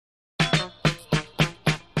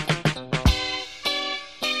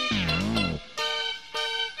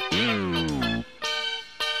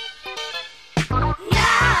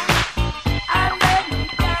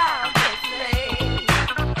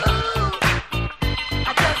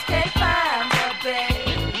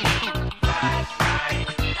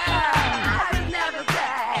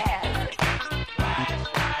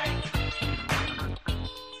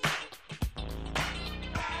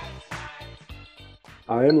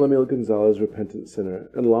am Lemuel Gonzalez, repentant sinner,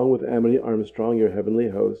 and along with Amity Armstrong, your heavenly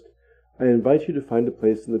host, I invite you to find a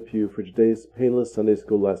place in the pew for today's painless Sunday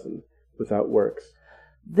school lesson, Without Works.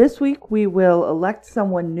 This week we will elect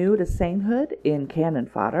someone new to sainthood in Cannon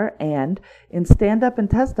Fodder, and in Stand Up and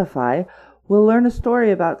Testify, we'll learn a story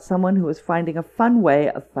about someone who is finding a fun way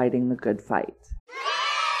of fighting the good fight.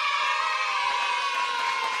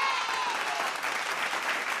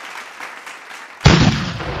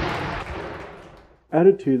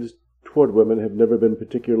 Attitudes toward women have never been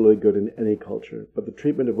particularly good in any culture, but the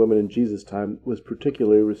treatment of women in Jesus' time was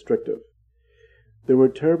particularly restrictive. There were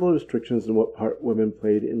terrible restrictions in what part women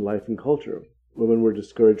played in life and culture. Women were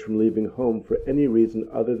discouraged from leaving home for any reason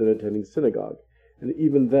other than attending synagogue, and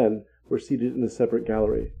even then were seated in a separate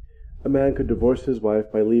gallery. A man could divorce his wife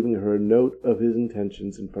by leaving her a note of his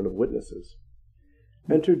intentions in front of witnesses.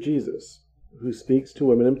 Enter Jesus, who speaks to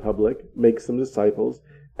women in public, makes them disciples,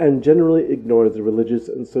 and generally ignores the religious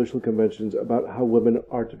and social conventions about how women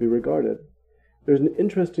are to be regarded. There's an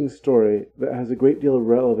interesting story that has a great deal of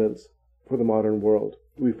relevance for the modern world.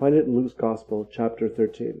 We find it in Luke's Gospel, chapter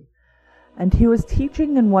 13. And he was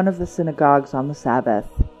teaching in one of the synagogues on the Sabbath.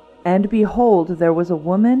 And behold, there was a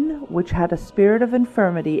woman which had a spirit of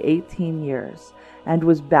infirmity 18 years, and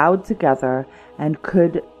was bowed together, and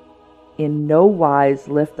could in no wise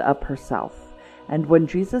lift up herself. And when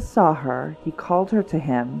Jesus saw her, he called her to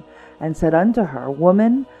him, and said unto her,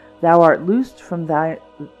 Woman, thou art loosed from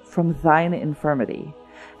thine infirmity.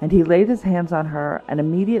 And he laid his hands on her, and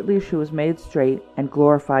immediately she was made straight, and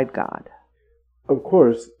glorified God. Of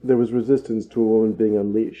course, there was resistance to a woman being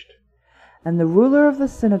unleashed. And the ruler of the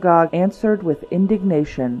synagogue answered with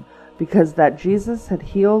indignation, because that Jesus had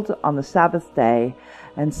healed on the Sabbath day,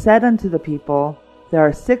 and said unto the people, There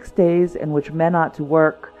are 6 days in which men ought to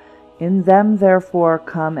work. In them therefore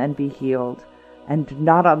come and be healed, and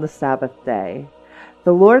not on the Sabbath day.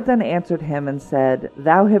 The Lord then answered him and said,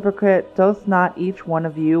 Thou hypocrite, doth not each one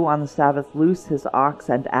of you on the Sabbath loose his ox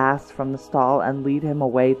and ass from the stall, and lead him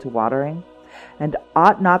away to watering? And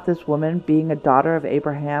ought not this woman, being a daughter of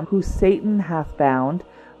Abraham, whom Satan hath bound,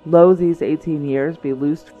 lo, these 18 years, be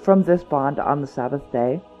loosed from this bond on the Sabbath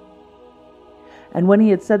day? And when he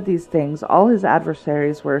had said these things, all his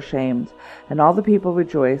adversaries were ashamed, and all the people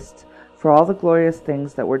rejoiced for all the glorious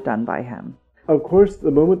things that were done by him. Of course,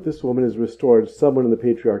 the moment this woman is restored, someone in the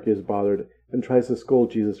patriarchy is bothered and tries to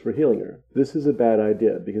scold Jesus for healing her. This is a bad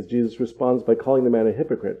idea, because Jesus responds by calling the man a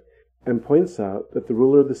hypocrite, and points out that the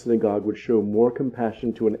ruler of the synagogue would show more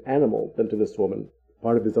compassion to an animal than to this woman,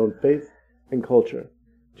 part of his own faith and culture.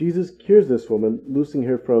 Jesus cures this woman, loosing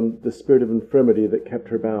her from the spirit of infirmity that kept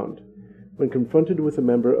her bound. When confronted with a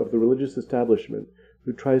member of the religious establishment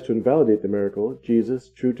who tries to invalidate the miracle, Jesus,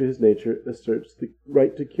 true to his nature, asserts the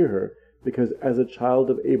right to cure her, because as a child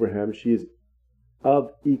of Abraham she is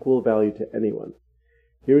of equal value to anyone.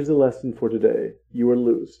 Here's the lesson for today. You are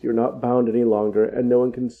loose. You're not bound any longer, and no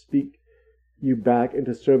one can speak you back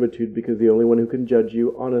into servitude, because the only one who can judge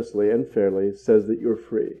you honestly and fairly says that you're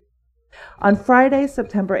free. On Friday,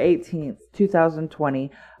 September 18th,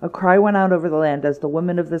 2020, a cry went out over the land as the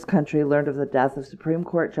women of this country learned of the death of Supreme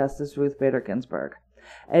Court Justice Ruth Bader Ginsburg.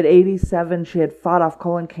 At 87, she had fought off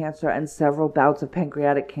colon cancer and several bouts of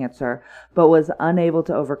pancreatic cancer, but was unable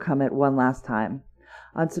to overcome it one last time.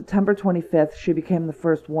 On September 25th, she became the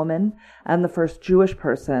first woman and the first Jewish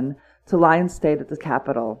person to lie in state at the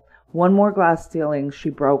Capitol. One more glass ceiling she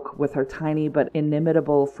broke with her tiny but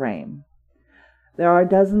inimitable frame. There are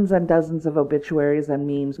dozens and dozens of obituaries and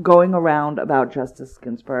memes going around about Justice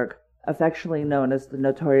Ginsburg, affectionately known as the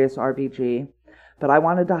notorious RBG, but I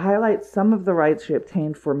wanted to highlight some of the rights she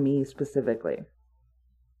obtained for me specifically.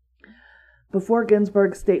 Before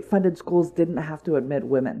Ginsburg, state-funded schools didn't have to admit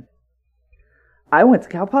women. I went to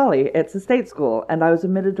Cal Poly, it's a state school, and I was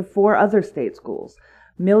admitted to 4 other state schools.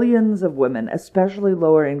 Millions of women, especially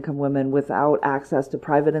lower-income women without access to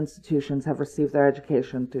private institutions, have received their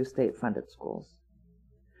education through state-funded schools.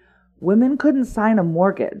 Women couldn't sign a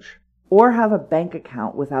mortgage or have a bank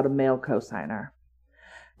account without a male cosigner.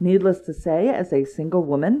 Needless to say, as a single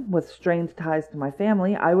woman with strained ties to my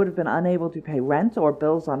family, I would have been unable to pay rent or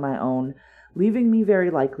bills on my own, leaving me very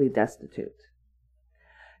likely destitute.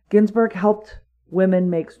 Ginsburg helped women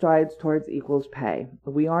make strides towards equal pay.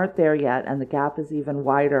 We aren't there yet, and the gap is even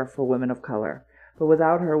wider for women of color. But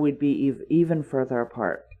without her, we'd be even further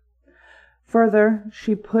apart. Further,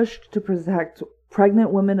 she pushed to protect pregnant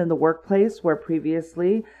women in the workplace, where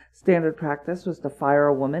previously standard practice was to fire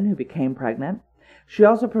a woman who became pregnant. She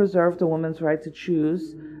also preserved a woman's right to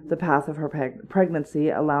choose the path of her pregnancy,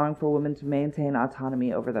 allowing for women to maintain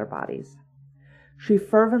autonomy over their bodies. She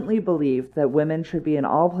fervently believed that women should be in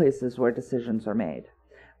all places where decisions are made.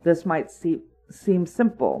 This might seem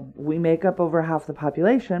simple. We make up over half the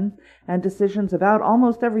population, and decisions about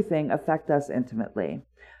almost everything affect us intimately.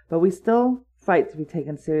 But we still fight to be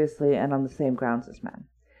taken seriously and on the same grounds as men.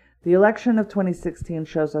 The election of 2016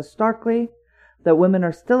 shows us starkly that women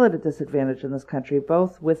are still at a disadvantage in this country,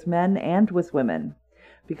 both with men and with women,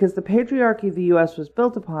 because the patriarchy the U.S. was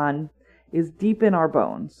built upon is deep in our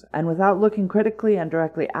bones, and without looking critically and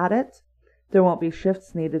directly at it, there won't be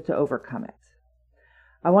shifts needed to overcome it.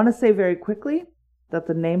 I want to say very quickly that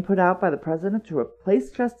the name put out by the president to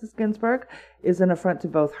replace Justice Ginsburg is an affront to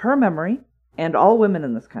both her memory and all women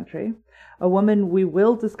in this country, a woman we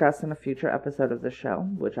will discuss in a future episode of the show,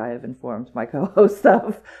 which I have informed my co-host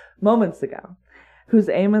of moments ago, whose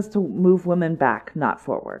aim is to move women back, not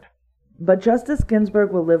forward. But Justice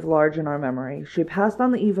Ginsburg will live large in our memory. She passed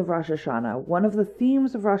on the eve of Rosh Hashanah. One of the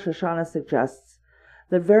themes of Rosh Hashanah suggests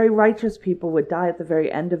that very righteous people would die at the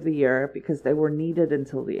very end of the year because they were needed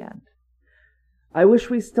until the end. I wish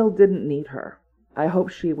we still didn't need her. I hope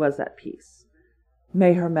she was at peace.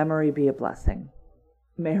 May her memory be a blessing.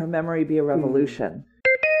 May her memory be a revolution.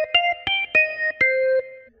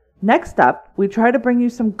 Next up, we try to bring you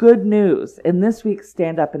some good news in this week's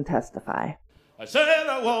Stand Up and Testify. I said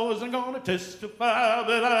I wasn't going to testify,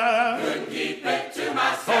 but I couldn't keep it to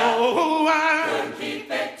myself. Oh, I couldn't keep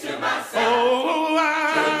it to myself. Oh,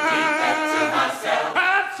 I couldn't keep it to myself.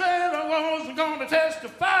 I said I wasn't going to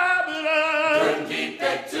testify, but I couldn't keep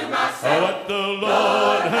it to myself. What the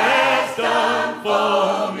Lord has done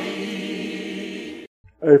for me.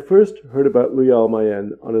 I first heard about Louis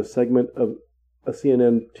Almayen on a segment of a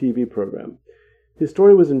CNN TV program. His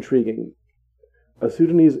story was intriguing. A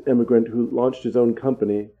Sudanese immigrant who launched his own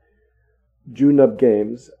company, Junub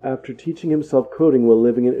Games, after teaching himself coding while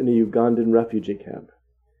living in a Ugandan refugee camp.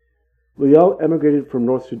 Luyal emigrated from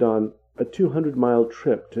North Sudan, a 200-mile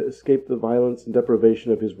trip to escape the violence and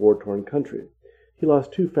deprivation of his war-torn country. He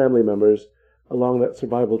lost 2 family members along that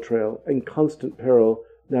survival trail, and constant peril,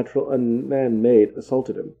 natural and man-made,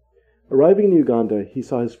 assaulted him. Arriving in Uganda, he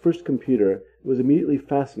saw his first computer and was immediately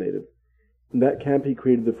fascinated. In that camp, he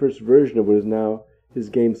created the first version of what is now his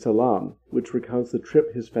game Salam, which recounts the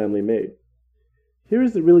trip his family made. Here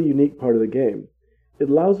is the really unique part of the game. It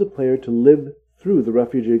allows the player to live through the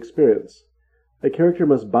refugee experience. A character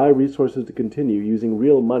must buy resources to continue using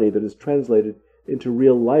real money that is translated into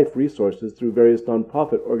real-life resources through various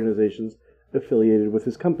non-profit organizations affiliated with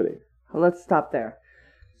his company. Let's stop there.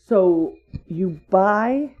 So you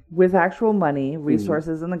buy with actual money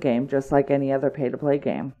resources in the game, just like any other pay-to-play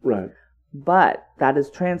game. Right. But that is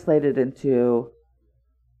translated into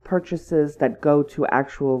purchases that go to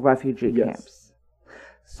actual refugee camps.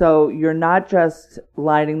 So you're not just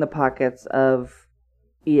lining the pockets of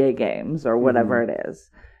EA Games or whatever it is.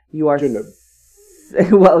 You are...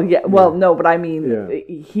 no, but I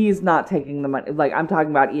mean, he's not taking the money. Like, I'm talking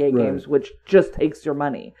about EA Games, which just takes your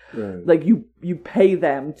money. Right. Like, you pay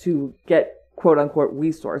them to get quote-unquote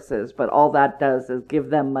resources, but all that does is give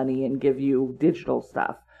them money and give you digital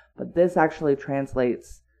stuff. But this actually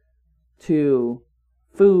translates to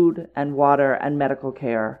food and water and medical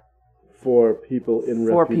care for people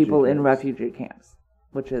in refugee camps,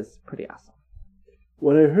 which is pretty awesome.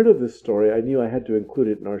 When I heard of this story, I knew I had to include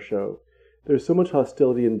it in our show. There's so much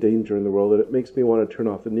hostility and danger in the world that it makes me want to turn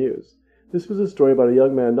off the news. This was a story about a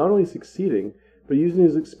young man not only succeeding, but using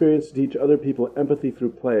his experience to teach other people empathy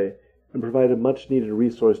through play and provide a much-needed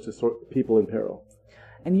resource to people in peril.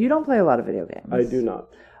 And you don't play a lot of video games. I do not.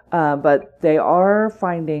 But they are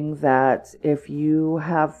finding that if you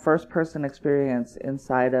have first-person experience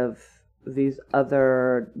inside of these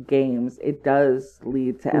other games, it does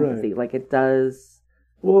lead to empathy. Right. Like, it does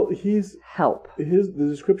help. The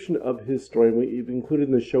description of his story, and we've included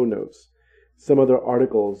in the show notes some other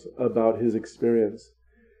articles about his experience.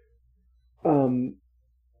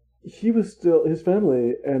 His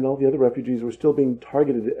family and all the other refugees were still being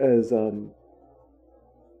targeted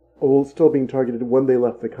when they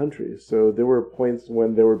left the country. So there were points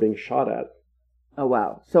when they were being shot at. Oh,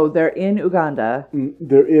 wow. So they're in Uganda.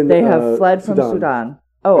 They have fled from Sudan.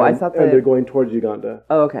 Oh, I thought and they're going towards Uganda.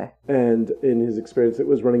 Oh, okay. And in his experience, it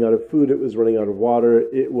was running out of food, it was running out of water,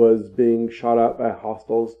 it was being shot at by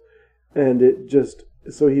hostiles. And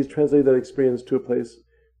so he's translated that experience to a place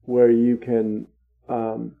where you can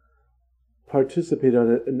participate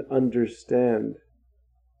on it and understand.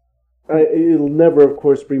 It'll never, of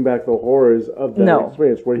course, bring back the horrors of that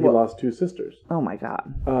experience where he lost 2 sisters. Oh, my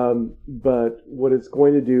God. But what it's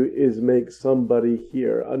going to do is make somebody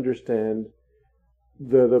here understand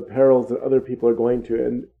the perils that other people are going to.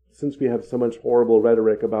 And since we have so much horrible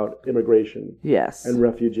rhetoric about immigration and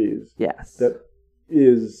refugees, that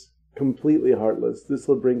is completely heartless. This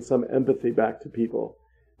will bring some empathy back to people,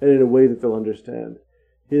 and in a way that they'll understand.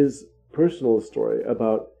 His personal story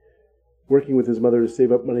about working with his mother to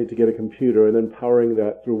save up money to get a computer and then powering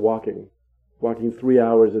that through walking 3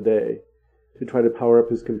 hours a day to try to power up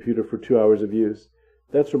his computer for 2 hours of use.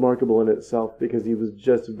 That's remarkable in itself because he was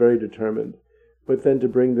just very determined. But then to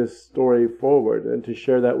bring this story forward and to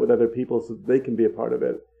share that with other people so that they can be a part of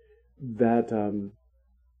it,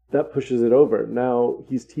 that pushes it over. Now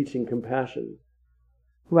he's teaching compassion.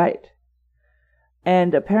 Right.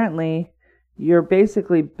 And apparently you're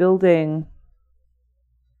basically building,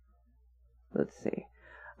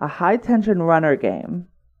 a high-tension runner game.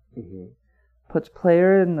 Mm-hmm. Puts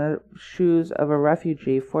player in the shoes of a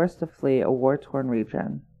refugee forced to flee a war-torn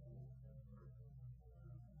region.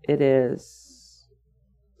 It is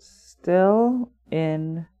still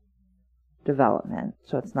in development,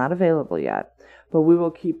 so it's not available yet. But we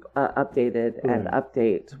will keep updated and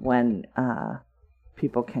update when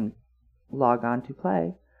people can log on to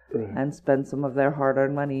play and spend some of their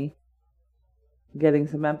hard-earned money getting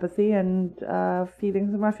some empathy and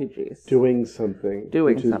feeding some refugees. Doing something.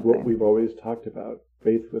 Which is what we've always talked about.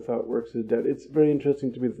 Faith without works is dead. It's very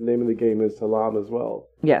interesting to me that the name of the game is Salam as well.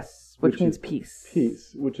 Yes, which means peace.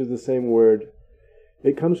 Peace, which is the same word.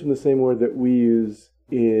 It comes from the same word that we use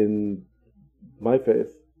in my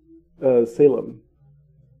faith. Salem.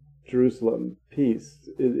 Jerusalem. Peace.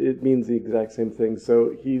 It means the exact same thing.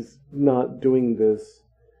 So he's not doing this...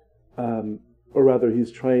 or rather,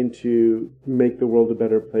 he's trying to make the world a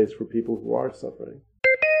better place for people who are suffering.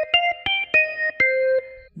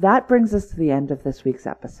 That brings us to the end of this week's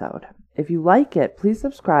episode. If you like it, please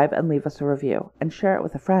subscribe and leave us a review, and share it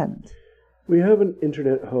with a friend. We have an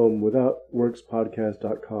internet home,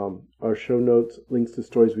 withoutworkspodcast.com. Our show notes, links to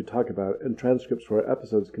stories we talk about, and transcripts for our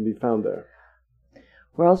episodes can be found there.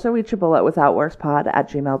 We're also reachable at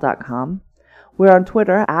withoutworkspod@gmail.com. We're on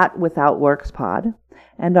Twitter at withoutworkspod.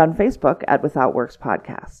 And on Facebook at Without Works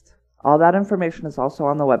Podcast. All that information is also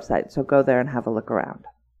on the website, so go there and have a look around.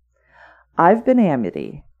 I've been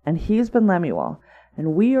Amity, and he's been Lemuel,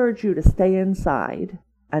 and we urge you to stay inside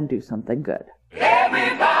and do something good.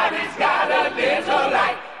 Everybody's got a little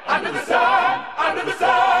light under the sun, under the sun.